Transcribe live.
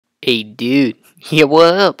Hey, dude. Yeah,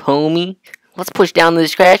 what up, homie? Let's push down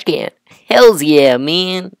this trash can. Hells yeah,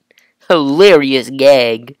 man. Hilarious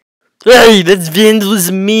gag. Hey, that's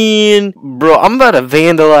vandalism, man. Bro, I'm about to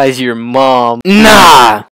vandalize your mom.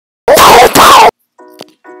 Nah!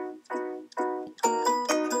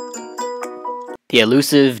 The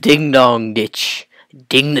elusive ding-dong ditch.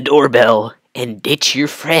 Ding the doorbell and ditch your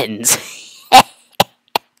friends.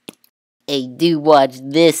 Hey, do watch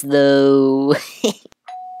this, though.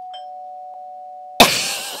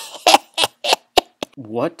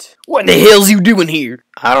 What? What the hell's you doing here?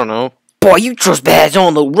 I don't know. Boy, you trespass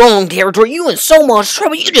on the wrong territory. You in so much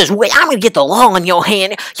trouble. You just wait. I'm gonna get the law in your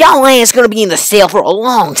hand. Y'all ass gonna be in the cell for a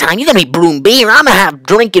long time. You're gonna be brewing beer. I'm gonna have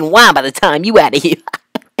drinking wine by the time you out of here.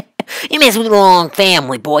 You mess with the wrong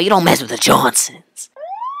family, boy. You don't mess with the Johnsons.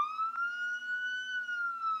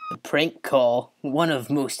 The prank call, one of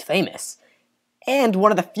most famous. And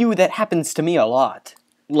one of the few that happens to me a lot.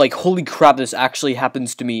 Like, holy crap, this actually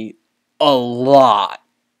happens to me a lot.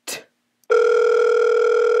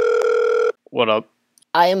 What up?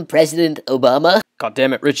 I am President Obama. God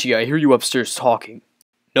damn it, Richie, I hear you upstairs talking.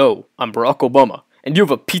 No, I'm Barack Obama, and you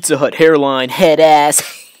have a Pizza Hut hairline. Head ass.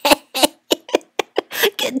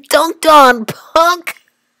 Get dunked on, punk.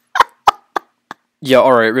 Yeah,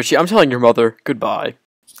 alright, Richie, I'm telling your mother goodbye.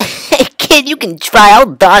 Hey, kid, you can try.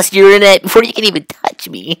 I'll DOS your internet before you can even touch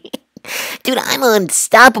me. Dude, I'm an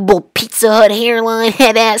unstoppable Pizza Hut hairline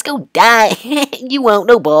head ass. Go die. You won't,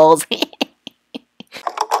 no balls.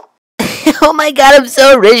 Oh my god, I'm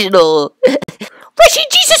so original. Richie,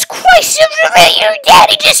 Jesus Christ, your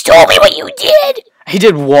daddy just told me what you did. He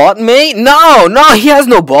did what, mate? No, he has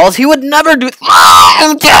no balls. He would never do.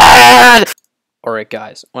 Mom, Dad! Alright,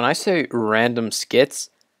 guys, when I say random skits,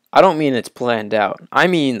 I don't mean it's planned out. I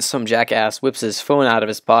mean some jackass whips his phone out of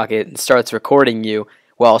his pocket and starts recording you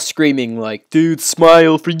while screaming like, dude,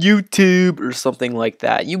 smile for YouTube, or something like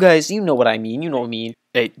that. You guys, you know what I mean. You know what I mean.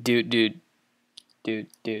 Hey, dude.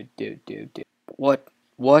 What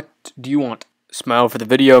do you want? Smile for the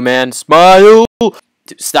video, man. Smile!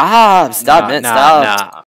 Dude, stop, man,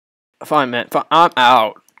 stop. Fine, man, I'm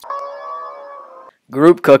out.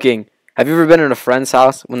 Group cooking. Have you ever been in a friend's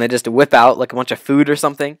house when they just whip out like a bunch of food or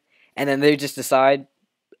something, and then they just decide,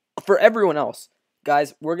 for everyone else,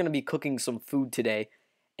 guys, we're gonna be cooking some food today,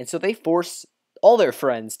 and so they force all their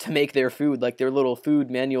friends to make their food like their little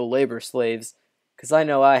food manual labor slaves, because I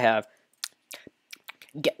know I have.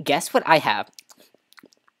 Guess what I have?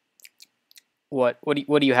 What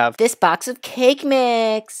do you have? This box of cake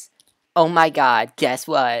mix. Oh my god, guess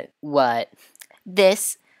what? What?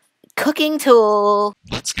 This cooking tool.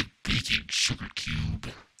 Let's get baking, sugar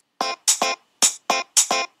cube.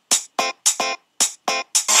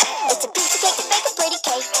 It's a piece of cake to bake a pretty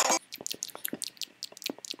cake.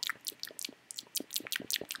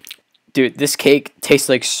 Dude, this cake tastes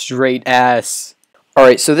like straight ass.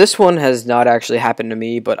 Alright, so this one has not actually happened to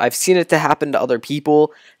me, but I've seen it to happen to other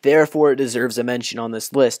people, therefore it deserves a mention on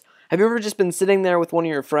this list. Have you ever just been sitting there with one of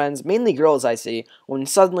your friends, mainly girls I see, when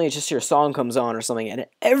suddenly it's just your song comes on or something, and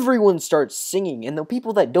everyone starts singing, and the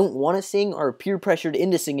people that don't want to sing are peer pressured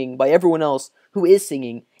into singing by everyone else who is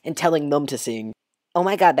singing and telling them to sing. Oh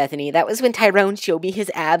my god, Bethany, that was when Tyrone showed me his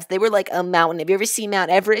abs. They were like a mountain. Have you ever seen Mount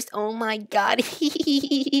Everest? Oh my god.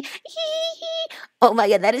 Oh my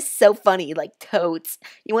god, that is so funny. Like, totes.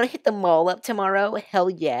 You want to hit the mall up tomorrow? Hell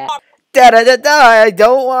yeah. Da-da-da-da, I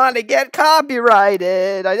don't want to get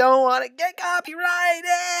copyrighted. I don't want to get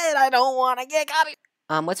copyrighted. I don't want to get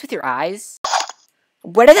copyrighted. What's with your eyes?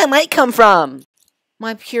 Where did that mic come from?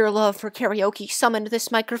 My pure love for karaoke summoned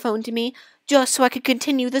this microphone to me just so I could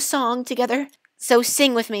continue the song together. So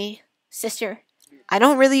sing with me, sister. I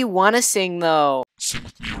don't really want to sing, though. Sing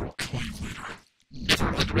with me or I'll kill you later.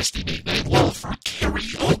 Never underestimate my love for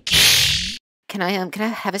karaoke. Can I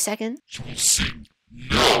have a second? You will sing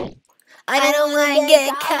no. I don't want to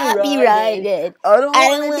get copyrighted. I don't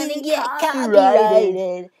want to get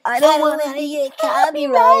copyrighted. I don't want to get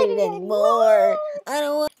copyrighted anymore. I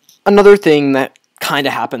don't want. Another thing that kind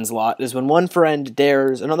of happens a lot is when one friend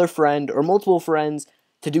dares another friend or multiple friends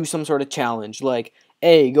to do some sort of challenge, like,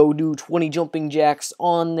 hey, go do 20 jumping jacks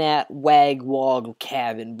on that wag-wog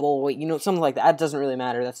cabin, boy. You know, something like that. That doesn't really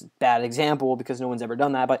matter. That's a bad example because no one's ever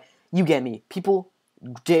done that, but you get me. People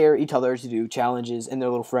dare each other to do challenges in their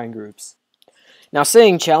little friend groups. Now,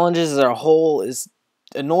 saying challenges as a whole is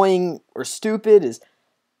annoying or stupid is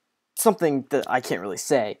something that I can't really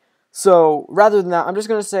say. So, rather than that, I'm just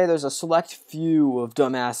going to say there's a select few of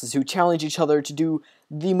dumbasses who challenge each other to do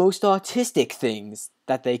the most autistic things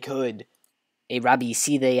that they could. Hey, Robbie, you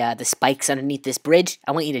see the spikes underneath this bridge?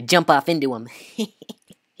 I want you to jump off into them.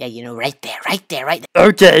 Yeah, you know, right there, right there, right there.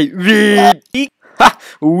 Okay, weak. Ha!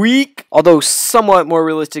 Weak. Although somewhat more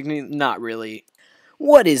realistic, not really.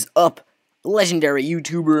 What is up, legendary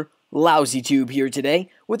YouTuber LousyTube here today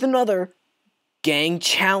with another gang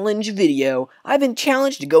challenge video. I've been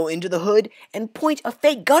challenged to go into the hood and point a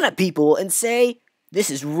fake gun at people and say, "This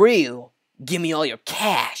is real. Give me all your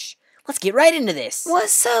cash." Let's get right into this.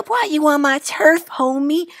 What's up? Why you on my turf,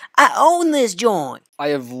 homie? I own this joint. I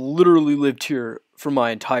have literally lived here for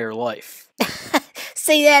my entire life.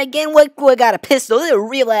 Say that again? What got a pistol? It's a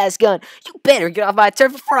real ass gun. You better get off my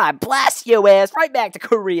turf before I blast your ass right back to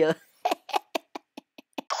Korea.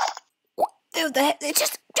 Dude,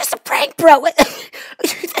 it's just a prank, bro.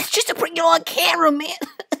 It's just a prank. You're on camera, man.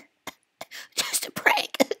 Just a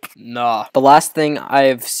prank. Nah. The last thing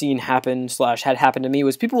I've seen happen / had happen to me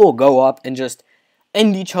was people will go up and just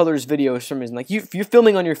end each other's videos for some reason. Like, if you're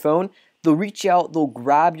filming on your phone, they'll reach out, they'll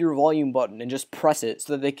grab your volume button and just press it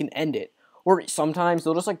so that they can end it. Or sometimes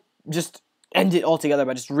they'll just end it altogether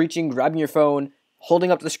by just reaching, grabbing your phone,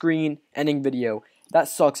 holding up the screen, ending video. That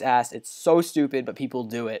sucks ass. It's so stupid, but people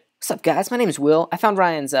do it. What's up, guys? My name is Will. I found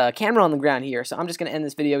Ryan's camera on the ground here, so I'm just gonna end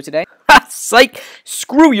this video today. Ha! Psych!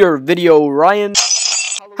 Screw your video, Ryan!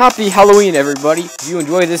 Happy Halloween, everybody! If you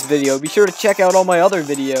enjoyed this video, be sure to check out all my other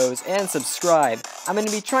videos and subscribe. I'm going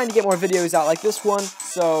to be trying to get more videos out like this one,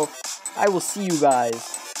 so I will see you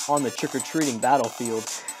guys on the trick-or-treating battlefield.